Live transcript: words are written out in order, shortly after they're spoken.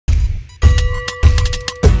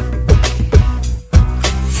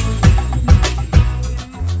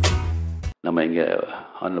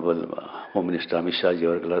Honorable Home Minister Amit Shah ji,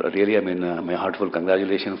 really, I mean, my heartfelt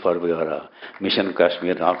congratulations for your Mission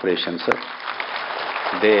Kashmir operation, sir.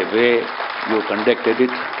 The way you conducted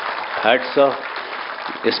it, hats off,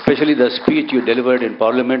 especially the speech you delivered in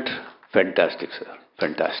Parliament, fantastic, sir,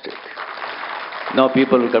 fantastic. Now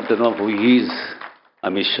people will come to know who he is,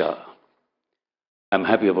 Amit Shah. I'm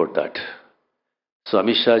happy about that. So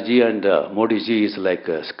Amit Shah ji and Modi ji is like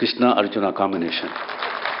a Krishna-Arjuna combination.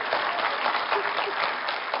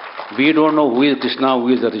 We don't know who is Krishna, who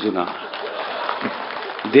is Arjuna.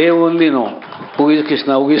 They only know who is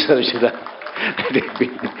Krishna, who is Arjuna.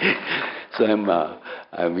 So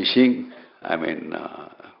I'm wishing,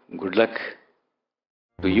 good luck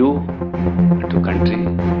to you and to country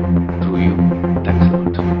through you. Thanks a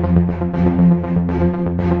lot.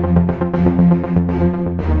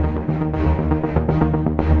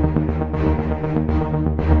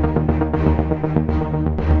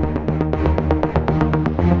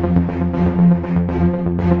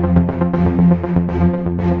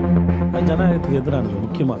 ஜனநாயகத்துக்கு எதிரானது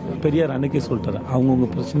முக்கியமாக பெரியார் அன்னைக்கே சொல்லிட்டாரு, அவங்கவுங்க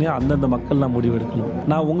பிரச்சனையை அந்தந்த மக்கள்லாம் முடிவெடுக்கணும்.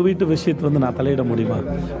 நான் உங்கள் வீட்டு விஷயத்தை நான் தலையிட முடியுமா?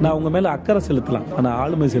 நான் உங்கள் மேலே அக்கறை செலுத்தலாம், ஆனால்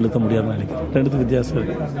ஆளுமை செலுத்த முடியாதுன்னு நினைக்கிறேன். ரெண்டுத்துக்கு வித்தியாசம்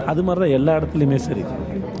இருக்குது. அது மாதிரி தான் எல்லா இடத்துலையுமே சரி.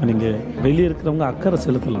 நீங்கள் வெளியே இருக்கிறவங்க அக்கறை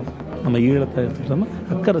செலுத்தலாம், நம்ம ஈழத்தை எடுத்துக்கிட்டோம்னா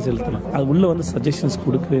அக்கறை செலுத்தலாம். அது உள்ளே சஜஷன்ஸ்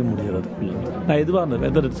கொடுக்கவே முடியாது. அதுக்குள்ளே நான் எதுவாக இருந்தது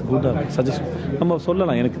வெதர் இட்ஸ் குட்டாக சஜஷன் நம்ம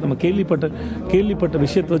சொல்லலாம். எனக்கு நம்ம கேள்விப்பட்ட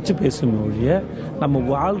விஷயத்தை வச்சு பேசணும் ஒழிய நம்ம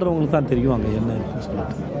வாழ்கிறவங்களுக்கு தான் தெரியும் அங்கே என்ன இருக்குன்னு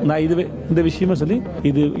சொல்லிட்டு நான் இந்த விஷயமா சொல்லி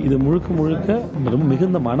இது முழுக்க ரொம்ப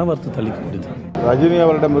மிகுந்த மன வருத்தத்தை அளிக்கக்கூடியது. ரஜினி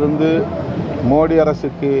அவரிடமிருந்து மோடி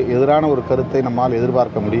அரசுக்கு எதிரான ஒரு கருத்தை நம்மால்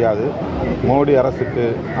எதிர்பார்க்க முடியாது. மோடி அரசுக்கு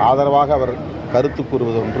ஆதரவாக அவர் கருத்து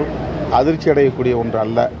கூறுவது ஒன்றும் அதிர்ச்சி அடையக்கூடிய ஒன்று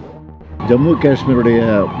அல்ல. ஜம்மு காஷ்மீருடைய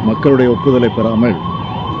மக்களுடைய ஒப்புதலை பெறாமல்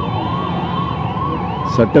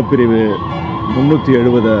சட்டப்பிரிவு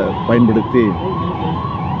 370 பயன்படுத்தி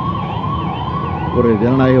ஒரு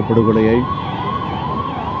ஜனநாயக படுகொலையை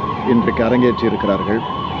இன்றைக்கு அரங்கேற்றி இருக்கிறார்கள்.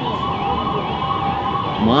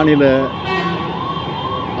 மாநில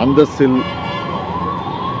அந்தஸ்தில்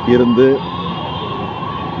இருந்து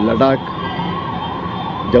லடாக்,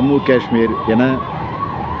 ஜம்மு காஷ்மீர் என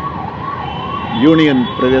யூனியன்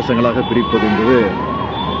பிரதேசங்களாக பிரிப்பது என்பது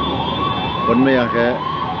உண்மையாக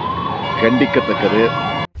கண்டிக்கத்தக்கது.